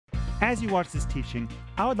As you watch this teaching,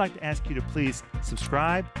 I would like to ask you to please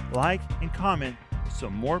subscribe, like, and comment so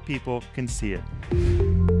more people can see it.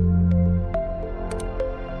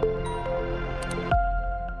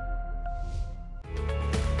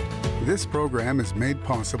 This program is made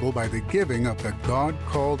possible by the giving of the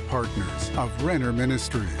God-called partners of Renner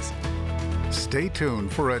Ministries. Stay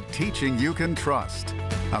tuned for a teaching you can trust,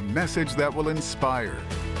 a message that will inspire,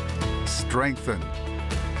 strengthen,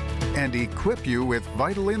 and equip you with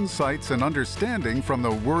vital insights and understanding from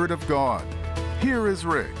the Word of God. Here is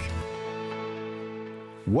Rick.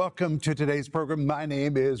 Welcome to today's program. My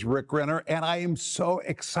name is Rick Renner, and I am so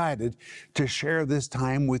excited to share this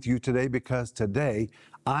time with you today because today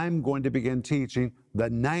I'm going to begin teaching the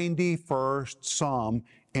 91st Psalm,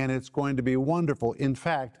 and it's going to be wonderful. In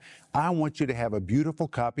fact, I want you to have a beautiful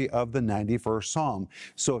copy of the 91st Psalm.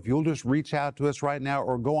 So if you'll just reach out to us right now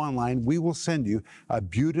or go online, we will send you a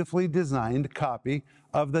beautifully designed copy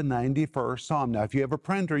of the 91st Psalm. Now, if you have a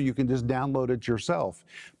printer, you can just download it yourself.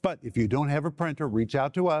 But if you don't have a printer, reach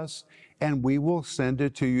out to us and we will send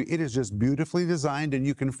it to you. It is just beautifully designed and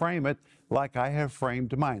you can frame it like I have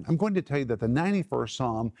framed mine. I'm going to tell you that the 91st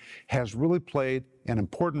Psalm has really played an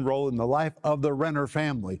important role in the life of the Renner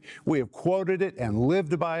family. We have quoted it and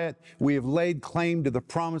lived by it. We have laid claim to the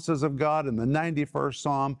promises of God in the 91st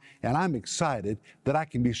Psalm, and I'm excited that I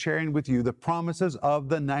can be sharing with you the promises of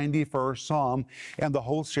the 91st Psalm, and the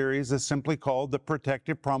whole series is simply called The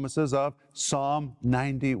Protective Promises of Psalm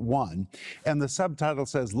 91. And the subtitle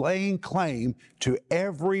says, Laying Claim to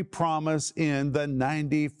Every Promise in the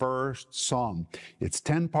 91st Psalm. It's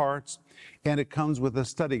 10 parts. And it comes with a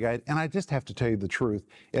study guide. And I just have to tell you the truth.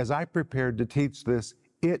 As I prepared to teach this,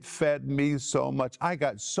 it fed me so much. I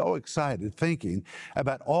got so excited thinking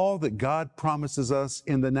about all that God promises us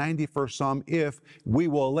in the 91st Psalm if we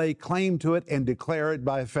will lay claim to it and declare it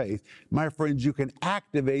by faith. My friends, you can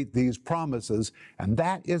activate these promises, and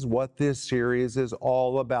that is what this series is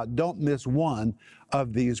all about. Don't miss one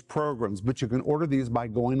of these programs, but you can order these by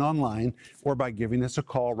going online or by giving us a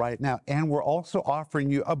call right now. And we're also offering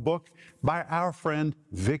you a book by our friend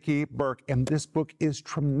Vicki Burke, and this book is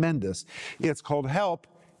tremendous. It's called Help,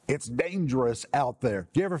 It's Dangerous Out There.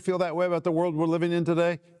 Do you ever feel that way about the world we're living in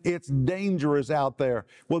today? It's dangerous out there.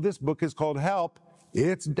 Well, this book is called Help,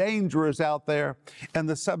 It's Dangerous Out There. And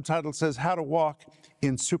the subtitle says How to Walk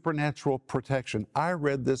in Supernatural Protection. I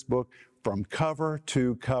read this book from cover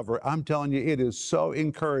to cover. I'm telling you, it is so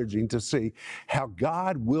encouraging to see how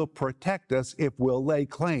God will protect us if we'll lay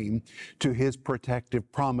claim to His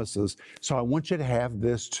protective promises. So I want you to have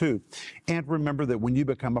this too. And remember that when you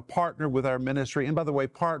become a partner with our ministry, and by the way,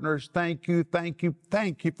 partners, thank you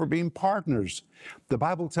for being partners. The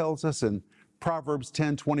Bible tells us in Proverbs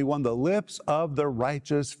 10:21, the lips of the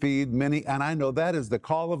righteous feed many, and I know that is the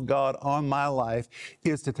call of God on my life,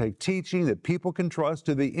 is to take teaching that people can trust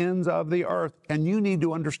to the ends of the earth. And you need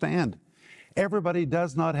to understand, everybody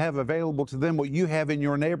does not have available to them what you have in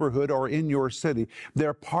your neighborhood or in your city. There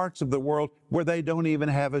are parts of the world where they don't even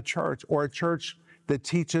have a church or a church that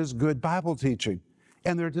teaches good Bible teaching,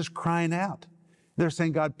 and they're just crying out. They're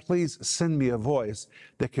saying, God, please send me a voice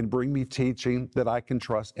that can bring me teaching that I can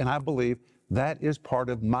trust. And I believe that is part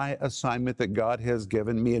of my assignment that God has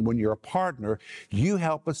given me. And when you're a partner, you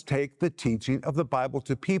help us take the teaching of the Bible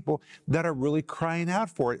to people that are really crying out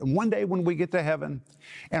for it. And one day when we get to heaven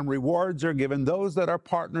and rewards are given, those that are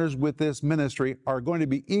partners with this ministry are going to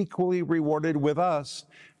be equally rewarded with us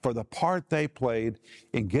for the part they played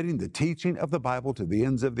in getting the teaching of the Bible to the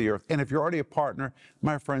ends of the earth. And if you're already a partner,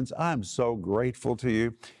 my friends, I'm so grateful to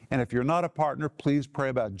you. And if you're not a partner, please pray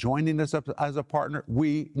about joining us up as a partner.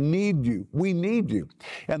 We need you. We need you.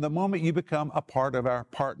 And the moment you become a part of our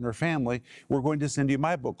partner family, we're going to send you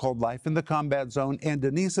my book called Life in the Combat Zone and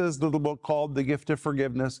Denise's little book called The Gift of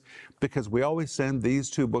Forgiveness, because we always send these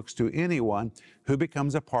two books to anyone who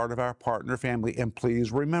becomes a part of our partner family. And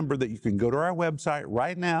please remember that you can go to our website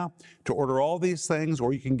right now to order all these things,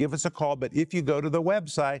 or you can give us a call. But if you go to the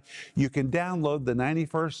website, you can download the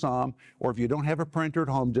 91st Psalm, or if you don't have a printer at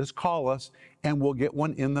home, just call us and we'll get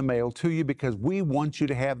one in the mail to you, because we want you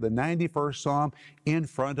to have the 91st Psalm in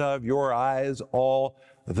front of your eyes all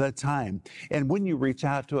the time. And when you reach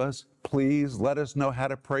out to us, please let us know how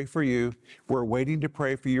to pray for you. We're waiting to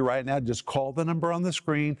pray for you right now. Just call the number on the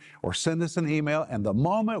screen or send us an email. And the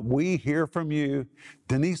moment we hear from you,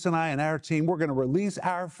 Denise and I and our team, we're going to release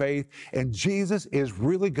our faith, and Jesus is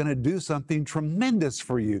really going to do something tremendous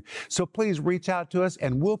for you. So please reach out to us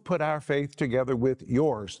and we'll put our faith together with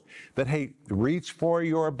yours. That, hey, reach for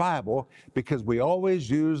your Bible, because we always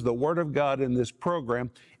use the Word of God in this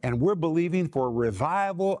program, and we're believing for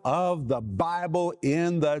revival of the Bible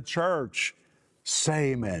in the church.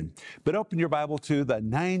 Say amen. But open your Bible to the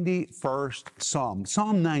 91st Psalm.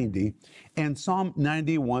 Psalm 90 and Psalm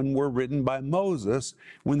 91 were written by Moses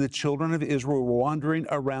when the children of Israel were wandering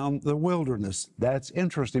around the wilderness. That's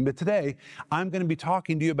interesting. But today, I'm going to be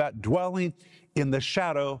talking to you about dwelling in the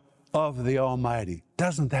shadow of the Almighty.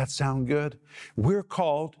 Doesn't that sound good? We're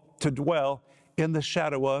called to dwell in the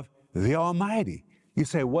shadow of the Almighty. You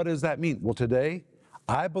say, what does that mean? Well, today,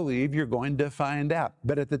 I believe you're going to find out.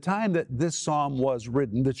 But at the time that this psalm was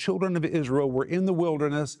written, the children of Israel were in the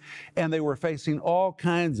wilderness and they were facing all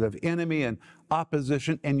kinds of enemy and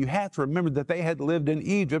opposition. And you have to remember that they had lived in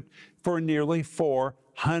Egypt for nearly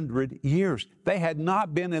 400 years. They had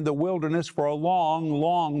not been in the wilderness for a long,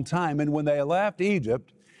 long time. And when they left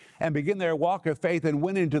Egypt and began their walk of faith and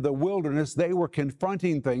went into the wilderness, they were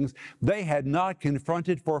confronting things they had not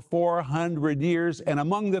confronted for 400 years. And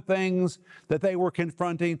among the things that they were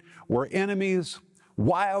confronting were enemies,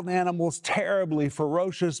 wild animals, terribly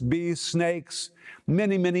ferocious beasts, snakes,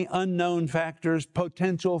 many, many unknown factors,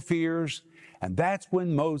 potential fears. And that's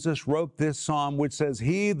when Moses wrote this psalm, which says,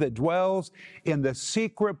 "He that dwells in the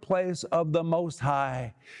secret place of the Most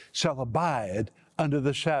High shall abide under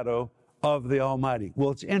the shadow of the Almighty."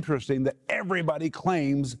 Well, it's interesting that everybody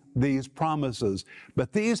claims these promises,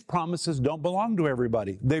 but these promises don't belong to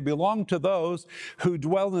everybody. They belong to those who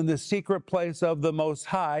dwell in the secret place of the Most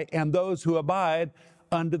High and those who abide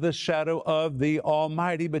under the shadow of the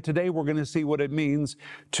Almighty. But today we're going to see what it means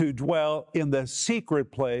to dwell in the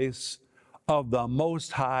secret place of the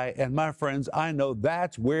Most High. And my friends, I know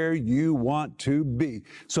that's where you want to be.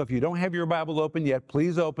 So if you don't have your Bible open yet,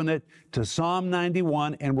 please open it to Psalm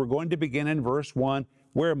 91, and we're going to begin in verse 1,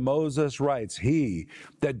 where Moses writes, "He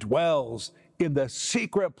that dwells in the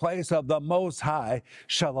secret place of the Most High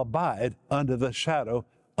shall abide under the shadow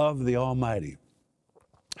of the Almighty."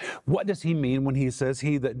 What does he mean when he says,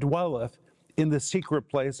 "He that dwelleth in the secret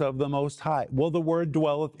place of the Most High"? Well, the word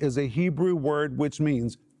dwelleth is a Hebrew word which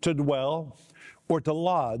means to dwell or to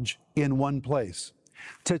lodge in one place,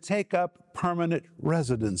 to take up permanent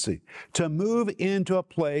residency, to move into a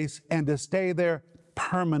place and to stay there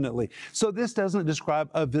permanently. So this doesn't describe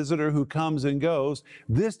a visitor who comes and goes.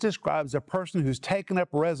 This describes a person who's taken up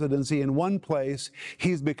residency in one place.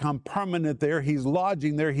 He's become permanent there. He's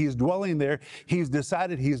lodging there. He's dwelling there. He's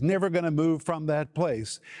decided he's never going to move from that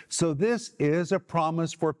place. So this is a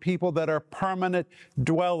promise for people that are permanent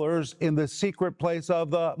dwellers in the secret place of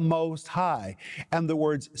the Most High. And the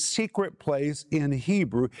words secret place in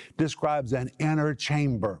Hebrew describes an inner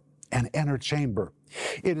chamber. An inner chamber.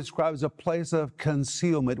 It describes a place of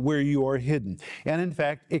concealment where you are hidden. And in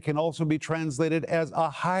fact, it can also be translated as a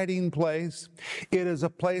hiding place. It is a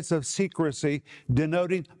place of secrecy,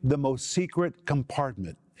 denoting the most secret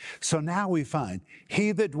compartment. So now we find,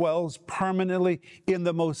 he that dwells permanently in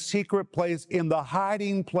the most secret place, in the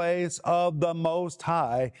hiding place of the Most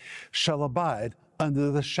High, shall abide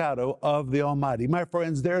under the shadow of the Almighty. My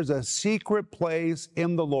friends, there's a secret place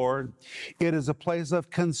in the Lord. It is a place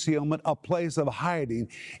of concealment, a place of hiding,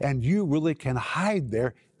 and you really can hide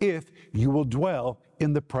there if you will dwell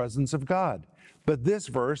in the presence of God. But this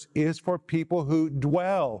verse is for people who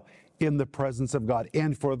dwell in the presence of God.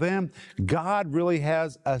 And for them, God really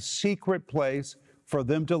has a secret place for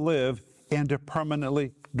them to live and to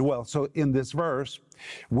permanently dwell. So in this verse,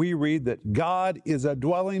 we read that God is a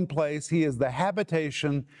dwelling place. He is the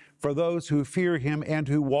habitation for those who fear Him and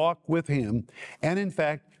who walk with Him. And in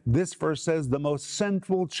fact, this verse says the most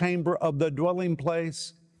central chamber of the dwelling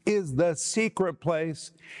place is the secret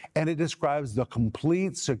place, and it describes the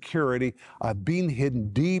complete security of being hidden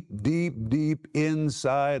deep, deep, deep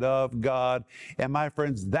inside of God. And my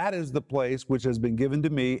friends, that is the place which has been given to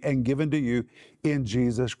me and given to you in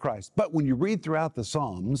Jesus Christ. But when you read throughout the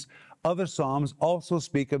Psalms, other Psalms also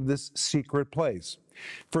speak of this secret place.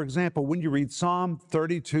 For example, when you read Psalm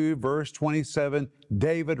 32, verse 27,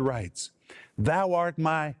 David writes, "Thou art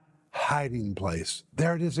my hiding place."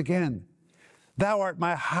 There it is again. "Thou art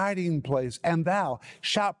my hiding place, and thou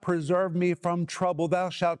shalt preserve me from trouble. Thou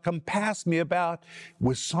shalt compass me about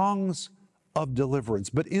with songs of deliverance."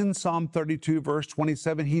 But in Psalm 32, verse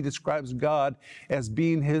 27, he describes God as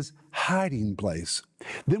being his hiding place.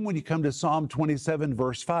 Then when you come to Psalm 27,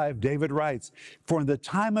 verse 5, David writes, "For in the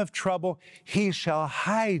time of trouble, he shall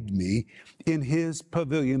hide me in his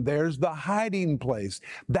pavilion." There's the hiding place.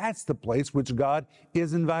 That's the place which God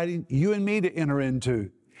is inviting you and me to enter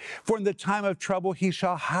into. "For in the time of trouble, he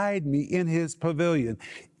shall hide me in his pavilion."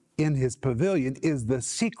 In his pavilion is the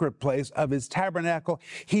secret place of his tabernacle.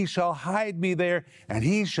 He shall hide me there, and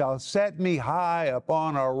he shall set me high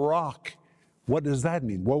upon a rock. What does that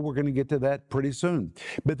mean? Well, we're going to get to that pretty soon.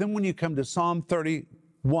 But then when you come to Psalm 30,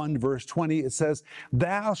 1, verse 20, it says,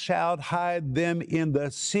 "Thou shalt hide them in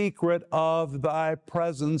the secret of thy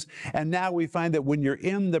presence." And now we find that when you're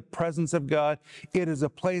in the presence of God, it is a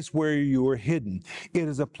place where you are hidden. It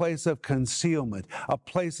is a place of concealment, a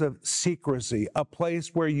place of secrecy, a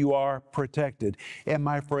place where you are protected. And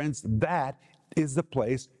my friends, that is the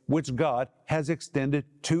place which God has extended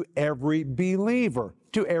to every believer.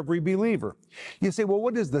 To every believer. You say, well,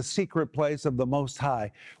 what is the secret place of the Most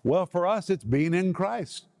High? Well, for us, it's being in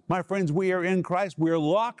Christ. My friends, we are in Christ. We are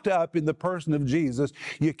locked up in the person of Jesus.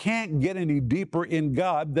 You can't get any deeper in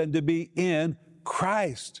God than to be in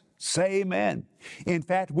Christ. Say amen. In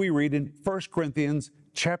fact, we read in 1 Corinthians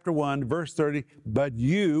chapter 1, verse 30, "But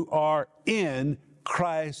you are in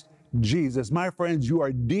Christ Jesus." My friends, you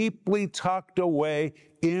are deeply tucked away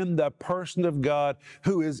in the person of God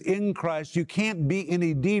who is in Christ. You can't be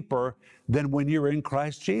any deeper than when you're in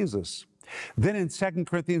Christ Jesus. Then in 2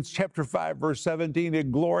 Corinthians chapter 5, verse 17,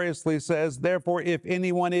 it gloriously says, "Therefore, if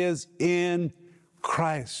anyone is in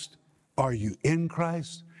Christ," are you in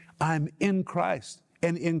Christ? I'm in Christ.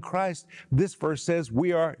 And in Christ, this verse says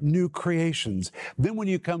we are new creations. Then when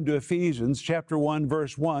you come to Ephesians chapter 1,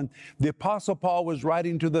 verse 1, the Apostle Paul was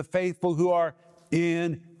writing to the faithful who are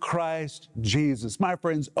in Christ Jesus. My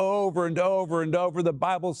friends, over and over and over, the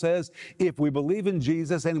Bible says if we believe in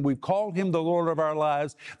Jesus and we've called Him the Lord of our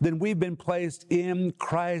lives, then we've been placed in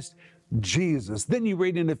Christ Jesus. Then you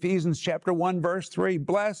read in Ephesians chapter 1, verse 3,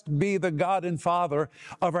 "Blessed be the God and Father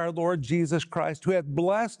of our Lord Jesus Christ, who hath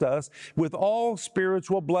blessed us with all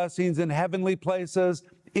spiritual blessings in heavenly places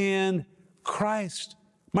in Christ."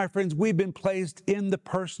 My friends, we've been placed in the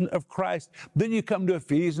person of Christ. Then you come to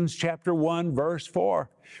Ephesians chapter 1, verse 4,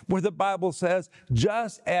 where the Bible says,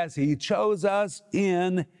 "Just as He chose us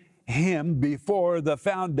in Him before the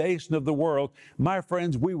foundation of the world." My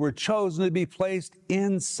friends, we were chosen to be placed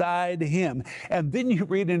inside Him. And then you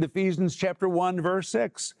read in Ephesians chapter 1, verse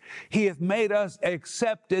 6, "He hath made us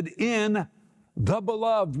accepted in the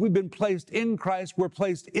beloved." We've been placed in Christ. We're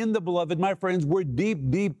placed in the beloved. My friends, we're deep,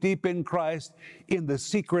 deep, deep in Christ in the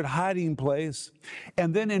secret hiding place.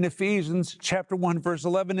 And then in Ephesians chapter 1, verse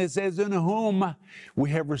 11, it says, "In whom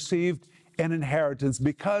we have received an inheritance."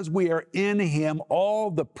 Because we are in Him, all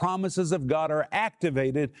the promises of God are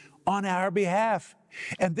activated on our behalf.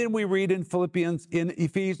 And then we read in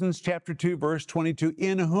Ephesians chapter 2, verse 22,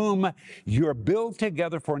 "In whom you're built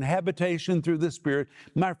together for an habitation through the Spirit."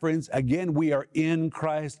 My friends, again, we are in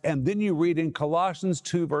Christ. And then you read in Colossians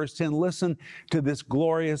 2, verse 10, listen to this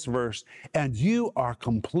glorious verse, "And you are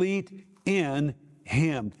complete in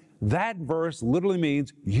Him." That verse literally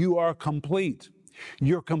means you are complete.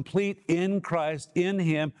 You're complete in Christ, in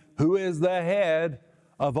Him, who is the head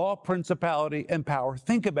of all principality and power.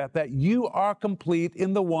 Think about that. You are complete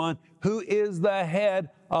in the one who is the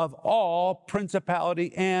head of all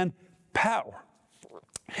principality and power.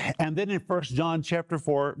 And then in 1 John chapter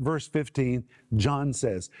 4, verse 15, John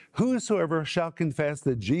says, "Whosoever shall confess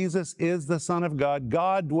that Jesus is the Son of God,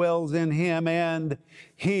 God dwells in him and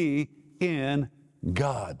he in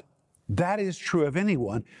God." That is true of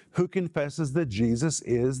anyone who confesses that Jesus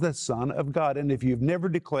is the Son of God. And if you've never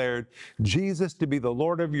declared Jesus to be the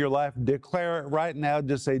Lord of your life, declare it right now.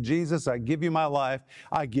 Just say, "Jesus, I give you my life.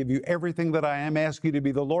 I give you everything that I am. Ask you to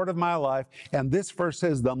be the Lord of my life." And this verse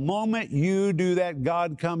says, the moment you do that,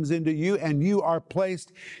 God comes into you and you are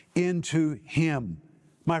placed into Him.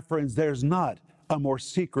 My friends, there's not a more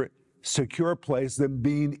secure place than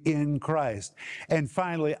being in Christ. And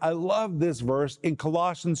finally, I love this verse in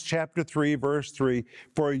Colossians chapter 3, verse 3,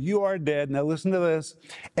 "For you are dead," now listen to this,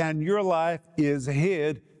 "and your life is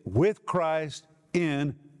hid with Christ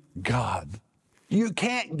in God." You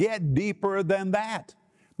can't get deeper than that.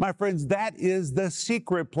 My friends, that is the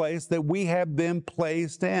secret place that we have been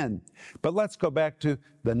placed in. But let's go back to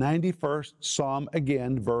the 91st Psalm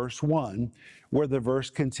again, verse 1, where the verse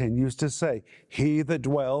continues to say, "He that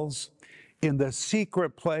dwells in the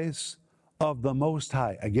secret place of the Most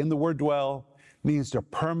High." Again, the word dwell means to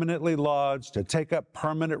permanently lodge, to take up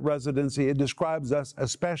permanent residency. It describes us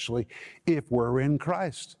especially if we're in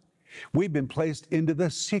Christ. We've been placed into the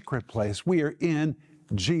secret place. We are in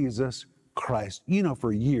Jesus Christ. You know,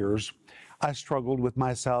 for years, I struggled with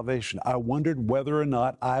my salvation. I wondered whether or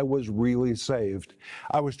not I was really saved.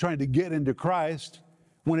 I was trying to get into Christ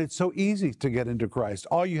when it's so easy to get into Christ.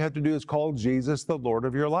 All you have to do is call Jesus the Lord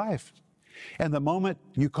of your life. And the moment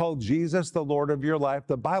you call Jesus the Lord of your life,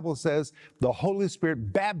 the Bible says the Holy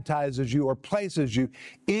Spirit baptizes you or places you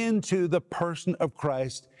into the person of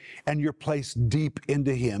Christ, and you're placed deep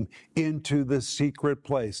into Him, into the secret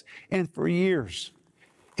place. And for years,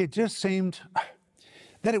 it just seemed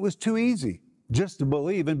that it was too easy. just to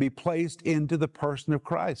believe and be placed into the person of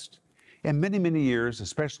Christ. And many, many years,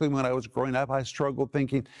 especially when I was growing up, I struggled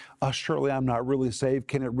thinking, oh, surely I'm not really saved.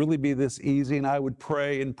 Can it really be this easy? And I would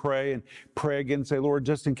pray and pray and pray again and say, Lord,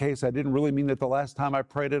 just in case I didn't really mean it the last time I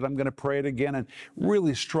prayed it, I'm going to pray it again, and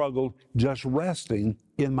really struggled just resting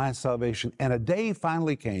in my salvation. And a day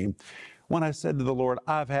finally came when I said to the Lord,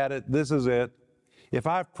 I've had it. This is it. If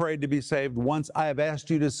I've prayed to be saved once, I have asked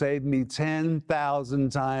you to save me 10,000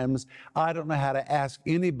 times. I don't know how to ask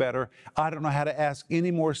any better. I don't know how to ask any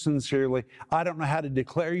more sincerely. I don't know how to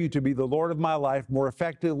declare you to be the Lord of my life more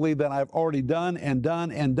effectively than I've already done and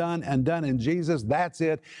done and done and done. And Jesus, that's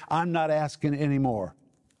it. I'm not asking anymore.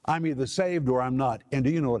 I'm either saved or I'm not. And do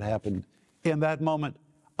you know what happened? In that moment,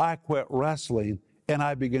 I quit wrestling and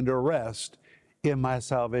I began to rest in my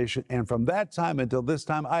salvation. And from that time until this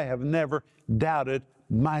time, I have never doubted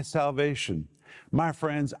my salvation. My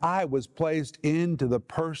friends, I was placed into the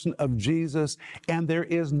person of Jesus, and there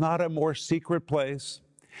is not a more secret place.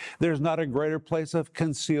 There's not a greater place of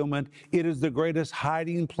concealment. It is the greatest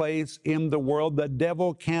hiding place in the world. The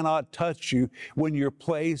devil cannot touch you when you're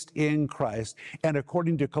placed in Christ. And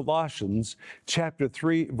according to Colossians chapter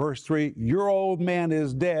 3, verse 3, your old man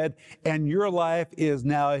is dead, and your life is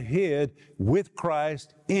now hid with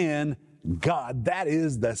Christ in God. That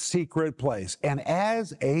is the secret place. And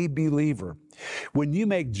as a believer, when you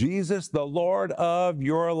make Jesus the Lord of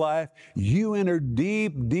your life, you enter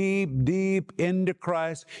deep, deep, deep into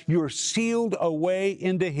Christ. You're sealed away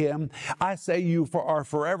into Him. I say you are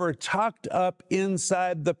forever tucked up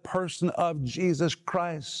inside the person of Jesus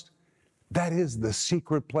Christ. That is the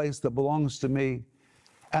secret place that belongs to me.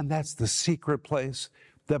 And that's the secret place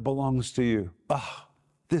that belongs to you. Ah.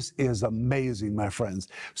 This is amazing, my friends.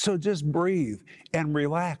 So just breathe and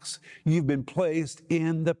relax. You've been placed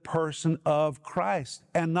in the person of Christ.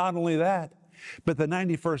 And not only that, but the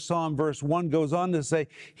 91st Psalm, verse 1 goes on to say,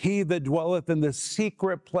 he that dwelleth in the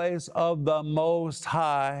secret place of the Most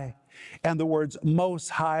High. And the words most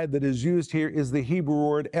high that is used here is the Hebrew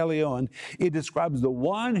word Elyon. It describes the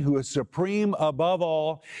one who is supreme above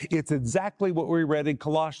all. It's exactly what we read in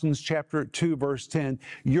Colossians chapter 2, verse 10.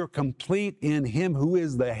 You're complete in Him who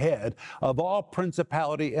is the head of all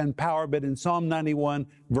principality and power. But in Psalm 91,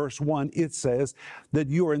 verse 1, it says that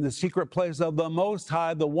you are in the secret place of the Most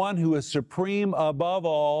High, the one who is supreme above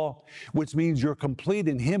all, which means you're complete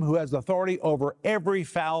in Him who has authority over every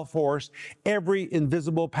foul force, every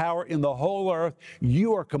invisible power in the whole earth.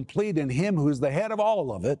 You are complete in Him who is the head of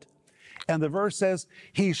all of it. And the verse says,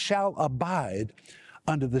 He shall abide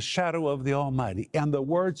under the shadow of the Almighty. And the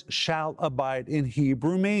words shall abide in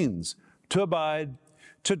Hebrew means to abide,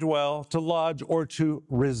 to dwell, to lodge, or to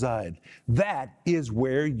reside. That is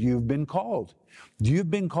where you've been called.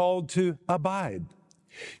 You've been called to abide.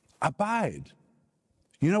 Abide.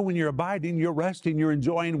 You know, when you're abiding, you're resting, you're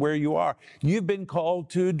enjoying where you are. You've been called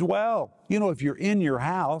to dwell. You know, if you're in your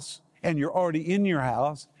house and you're already in your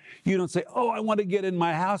house, you don't say, oh, I want to get in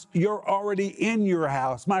my house. You're already in your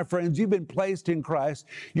house. My friends, you've been placed in Christ.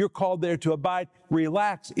 You're called there to abide,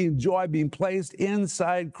 relax, enjoy being placed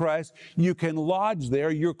inside Christ. You can lodge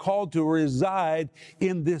there. You're called to reside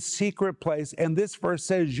in this secret place. And this verse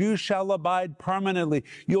says, you shall abide permanently.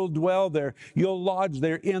 You'll dwell there. You'll lodge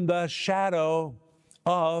there in the shadow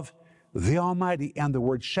of the Almighty. And the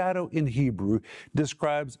word shadow in Hebrew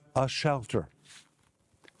describes a shelter.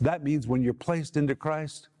 That means when you're placed into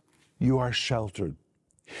Christ, you are sheltered.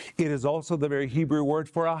 It is also the very Hebrew word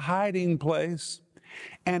for a hiding place,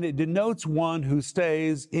 and it denotes one who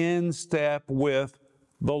stays in step with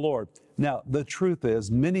the Lord. Now, the truth is,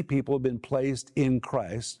 many people have been placed in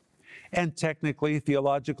Christ, and technically,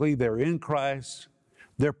 theologically, they're in Christ.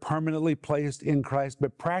 They're permanently placed in Christ,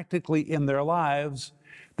 but practically in their lives,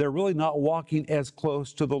 they're really not walking as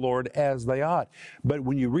close to the Lord as they ought. But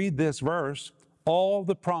when you read this verse, all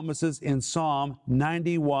the promises in Psalm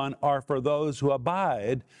 91 are for those who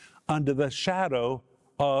abide under the shadow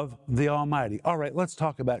of the Almighty. All right, let's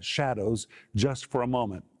talk about shadows just for a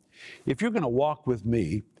moment. If you're going to walk with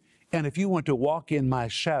me, and if you want to walk in my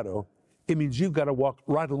shadow, it means you've got to walk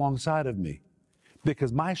right alongside of me,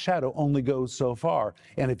 because my shadow only goes so far.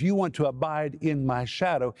 And if you want to abide in my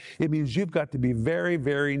shadow, it means you've got to be very,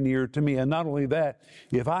 very near to me. And not only that,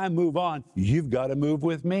 if I move on, you've got to move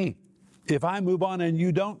with me. If I move on and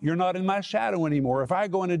you don't, you're not in my shadow anymore. If I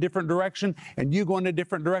go in a different direction and you go in a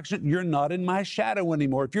different direction, you're not in my shadow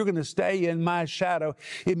anymore. If you're going to stay in my shadow,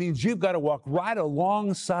 it means you've got to walk right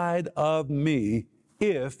alongside of me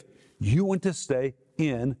if you want to stay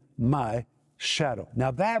in my shadow.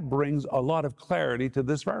 Now that brings a lot of clarity to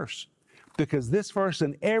this verse, because this verse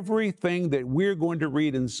and everything that we're going to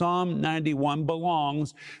read in Psalm 91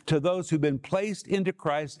 belongs to those who've been placed into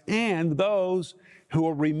Christ and those who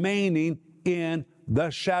are remaining in the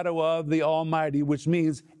shadow of the Almighty, which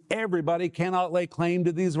means everybody cannot lay claim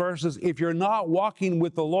to these verses. If you're not walking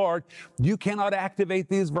with the Lord, you cannot activate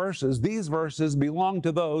these verses. These verses belong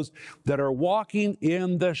to those that are walking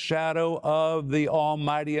in the shadow of the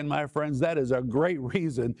Almighty. And my friends, that is a great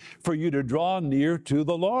reason for you to draw near to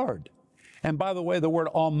the Lord. And by the way, the word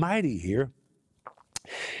Almighty here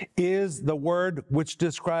is the word which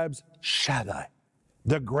describes Shaddai,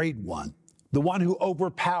 the Great One, the one who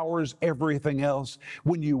overpowers everything else.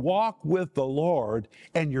 When you walk with the Lord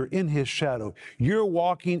and you're in His shadow, you're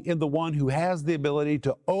walking in the one who has the ability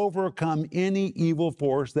to overcome any evil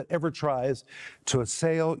force that ever tries to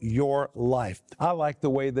assail your life. I like the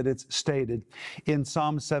way that it's stated in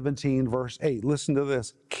Psalm 17, verse 8. Listen to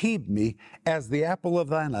this. Keep me as the apple of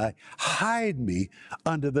thine eye. Hide me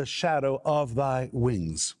under the shadow of thy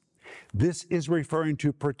wings. This is referring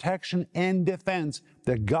to protection and defense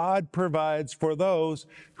that God provides for those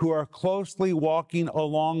who are closely walking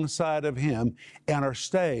alongside of Him and are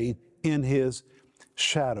staying in His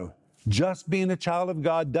shadow. Just being a child of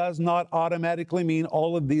God does not automatically mean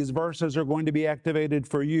all of these verses are going to be activated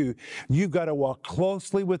for you. You've got to walk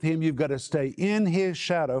closely with Him. You've got to stay in His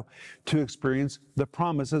shadow to experience the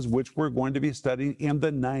promises which we're going to be studying in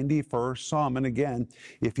the 91st Psalm. And again,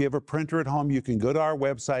 if you have a printer at home, you can go to our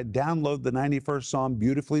website, download the 91st Psalm,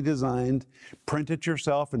 beautifully designed, print it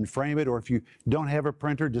yourself and frame it. Or if you don't have a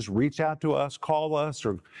printer, just reach out to us, call us,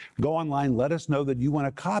 or go online. Let us know that you want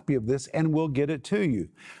a copy of this and we'll get it to you.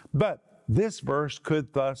 But this verse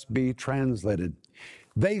could thus be translated,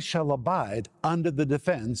 they shall abide under the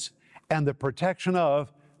defense and the protection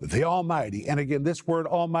of the Almighty. And again, this word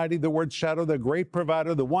Almighty, the word shadow, the great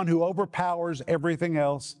provider, the one who overpowers everything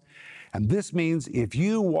else. And this means if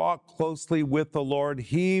you walk closely with the Lord,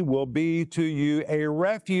 He will be to you a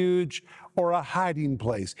refuge or a hiding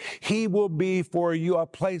place. He will be for you a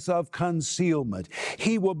place of concealment.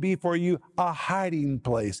 He will be for you a hiding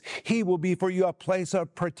place. He will be for you a place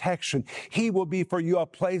of protection. He will be for you a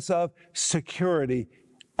place of security.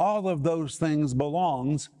 All of those things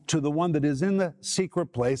belongs to the one that is in the secret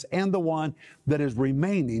place and the one that is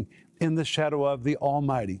remaining in the shadow of the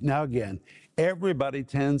Almighty. Now again, everybody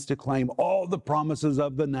tends to claim all the promises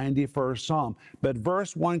of the 91st Psalm. But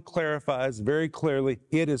verse 1 clarifies very clearly,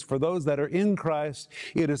 it is for those that are in Christ,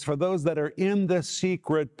 it is for those that are in the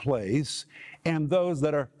secret place, and those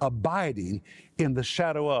that are abiding in the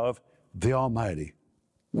shadow of the Almighty.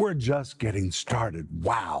 We're just getting started.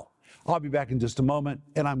 Wow. I'll be back in just a moment,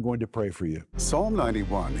 and I'm going to pray for you. Psalm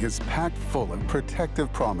 91 is packed full of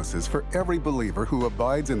protective promises for every believer who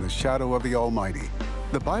abides in the shadow of the Almighty.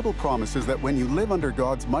 The Bible promises that when you live under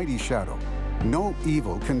God's mighty shadow, no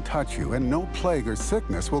evil can touch you and no plague or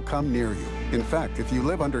sickness will come near you. In fact, if you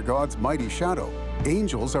live under God's mighty shadow,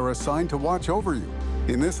 angels are assigned to watch over you.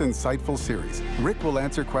 In this insightful series, Rick will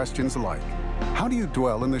answer questions like, how do you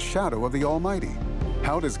dwell in the shadow of the Almighty?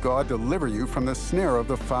 How does God deliver you from the snare of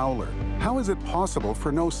the fowler? How is it possible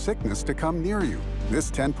for no sickness to come near you? This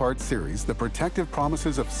 10-part series, The Protective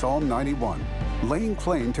Promises of Psalm 91, laying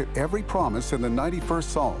claim to every promise in the 91st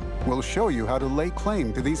Psalm, will show you how to lay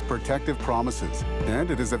claim to these protective promises. And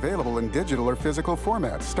it is available in digital or physical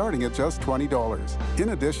formats, starting at just $20. In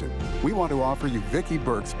addition, we want to offer you Vicki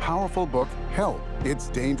Burke's powerful book, Help! It's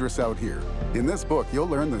Dangerous Out Here. In this book, you'll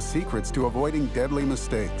learn the secrets to avoiding deadly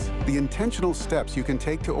mistakes, the intentional steps you can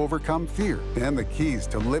take to overcome fear, and the keys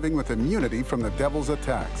to living with immunity from the devil's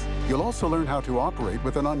attacks. You'll also learn how to operate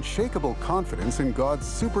with an unshakable confidence in God's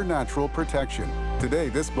supernatural protection. Today,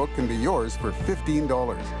 this book can be yours for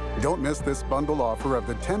 $15. Don't miss this bundle offer of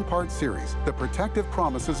the 10-part series, The Protective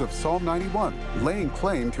Promises of Psalm 91, laying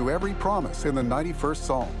claim to every promise in the 91st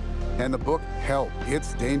Psalm. And the book, Help!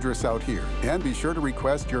 It's Dangerous Out Here. And be sure to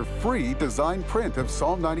request your free design print of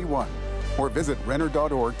Psalm 91. Or visit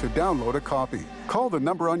Renner.org to download a copy. Call the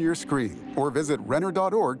number on your screen or visit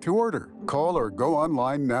Renner.org to order. Call or go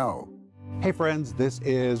online now. Hey friends, this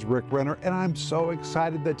is Rick Renner, and I'm so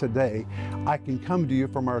excited that today I can come to you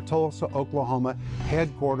from our Tulsa, Oklahoma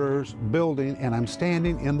headquarters building, and I'm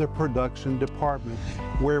standing in the production department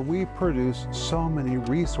where we produce so many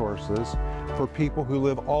resources for people who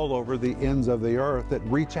live all over the ends of the earth that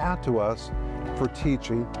reach out to us for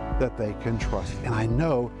teaching that they can trust. And I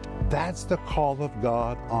know that's the call of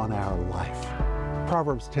God on our life.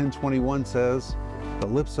 Proverbs 10:21 says, the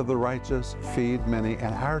lips of the righteous feed many,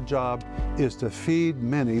 and our job is to feed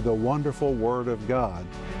many the wonderful Word of God.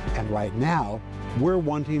 And right now, we're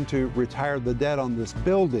wanting to retire the debt on this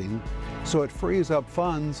building so it frees up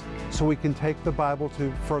funds so we can take the Bible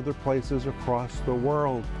to further places across the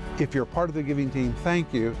world. If you're part of the giving team,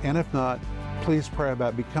 thank you. And if not, please pray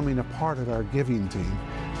about becoming a part of our giving team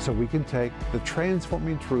so we can take the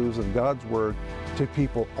transforming truths of God's Word to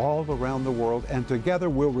people all around the world. And together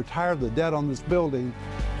we'll retire the debt on this building,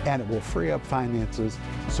 and it will free up finances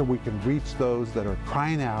so we can reach those that are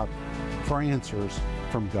crying out for answers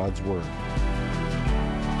from God's Word.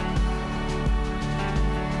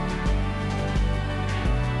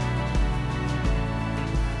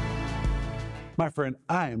 My friend,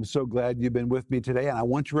 I am so glad you've been with me today, and I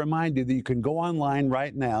want to remind you that you can go online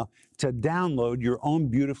right now to download your own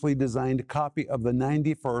beautifully designed copy of the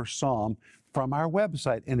 91st Psalm from our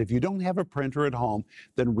website. And if you don't have a printer at home,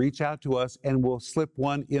 then reach out to us and we'll slip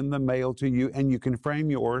one in the mail to you, and you can frame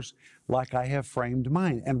yours like I have framed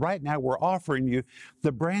mine. And right now we're offering you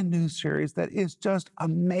the brand new series that is just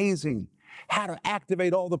amazing. How to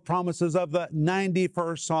activate all the promises of the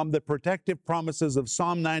 91st Psalm, the protective promises of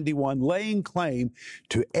Psalm 91, laying claim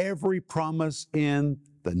to every promise in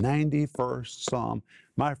the 91st Psalm.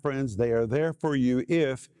 My friends, they are there for you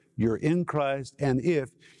if you're in Christ and if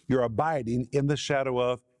you're abiding in the shadow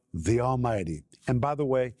of the Almighty. And by the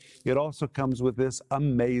way, it also comes with this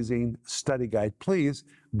amazing study guide. Please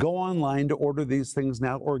go online to order these things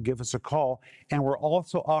now or give us a call. And we're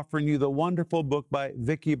also offering you the wonderful book by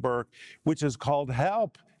Vicki Burke, which is called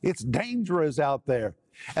Help, It's Dangerous Out There.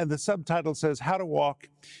 And the subtitle says, How to Walk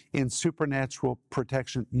in Supernatural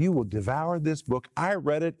Protection. You will devour this book. I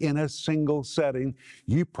read it in a single setting.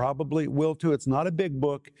 You probably will too. It's not a big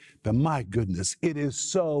book, but my goodness, it is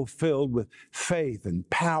so filled with faith and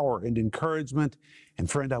power and encouragement. And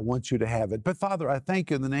friend, I want you to have it. But Father, I thank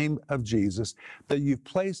you in the name of Jesus that you've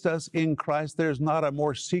placed us in Christ. There's not a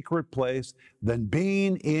more secret place than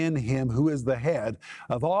being in Him, who is the head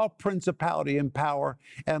of all principality and power.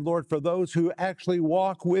 And Lord, for those who actually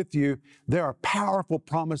walk with you, there are powerful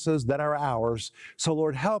promises that are ours. So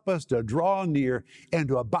Lord, help us to draw near and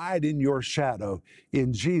to abide in your shadow.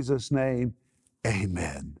 In Jesus' name,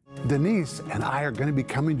 amen. Denise and I are going to be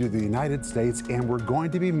coming to the United States, and we're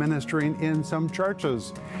going to be ministering in some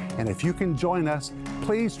churches. And if you can join us,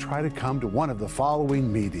 please try to come to one of the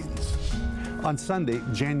following meetings. On Sunday,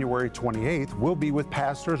 January 28th, we'll be with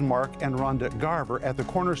Pastors Mark and Rhonda Garver at the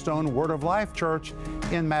Cornerstone Word of Life Church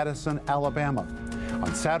in Madison, Alabama.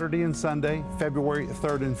 On Saturday and Sunday, February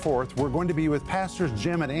 3rd and 4th, we're going to be with Pastors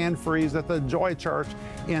Jim and Ann Fries at the Joy Church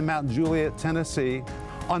in Mount Juliet, Tennessee.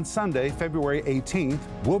 On Sunday, February 18th,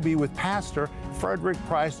 we'll be with Pastor Frederick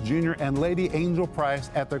Price Jr. and Lady Angel Price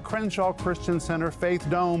at the Crenshaw Christian Center Faith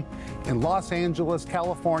Dome in Los Angeles,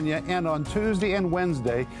 California. And on Tuesday and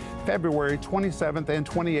Wednesday, February 27th and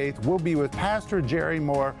 28th, we'll be with Pastor Jerry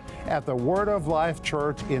Moore at the Word of Life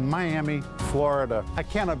Church in Miami, Florida. I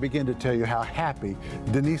cannot begin to tell you how happy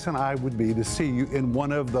Denise and I would be to see you in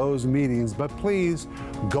one of those meetings, but please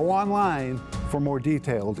go online for more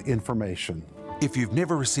detailed information. If you've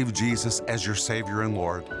never received Jesus as your Savior and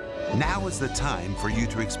Lord, now is the time for you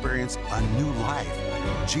to experience a new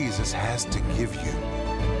life Jesus has to give you.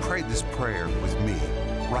 Pray this prayer with me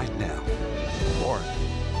right now. Lord,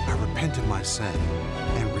 I repent of my sin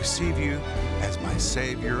and receive you as my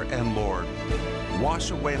Savior and Lord. Wash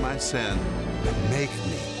away my sin and make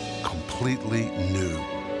me completely new.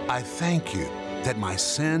 I thank you that my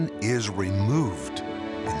sin is removed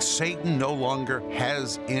and Satan no longer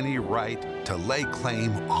has any right to lay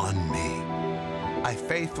claim on me. I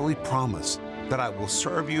faithfully promise that I will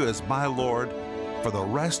serve you as my Lord for the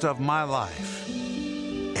rest of my life.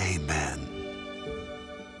 Amen.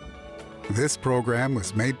 This program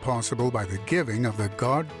was made possible by the giving of the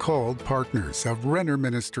God-called partners of Renner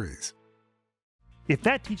Ministries. If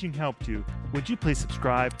that teaching helped you, would you please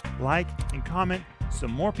subscribe, like, and comment so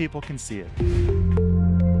more people can see it?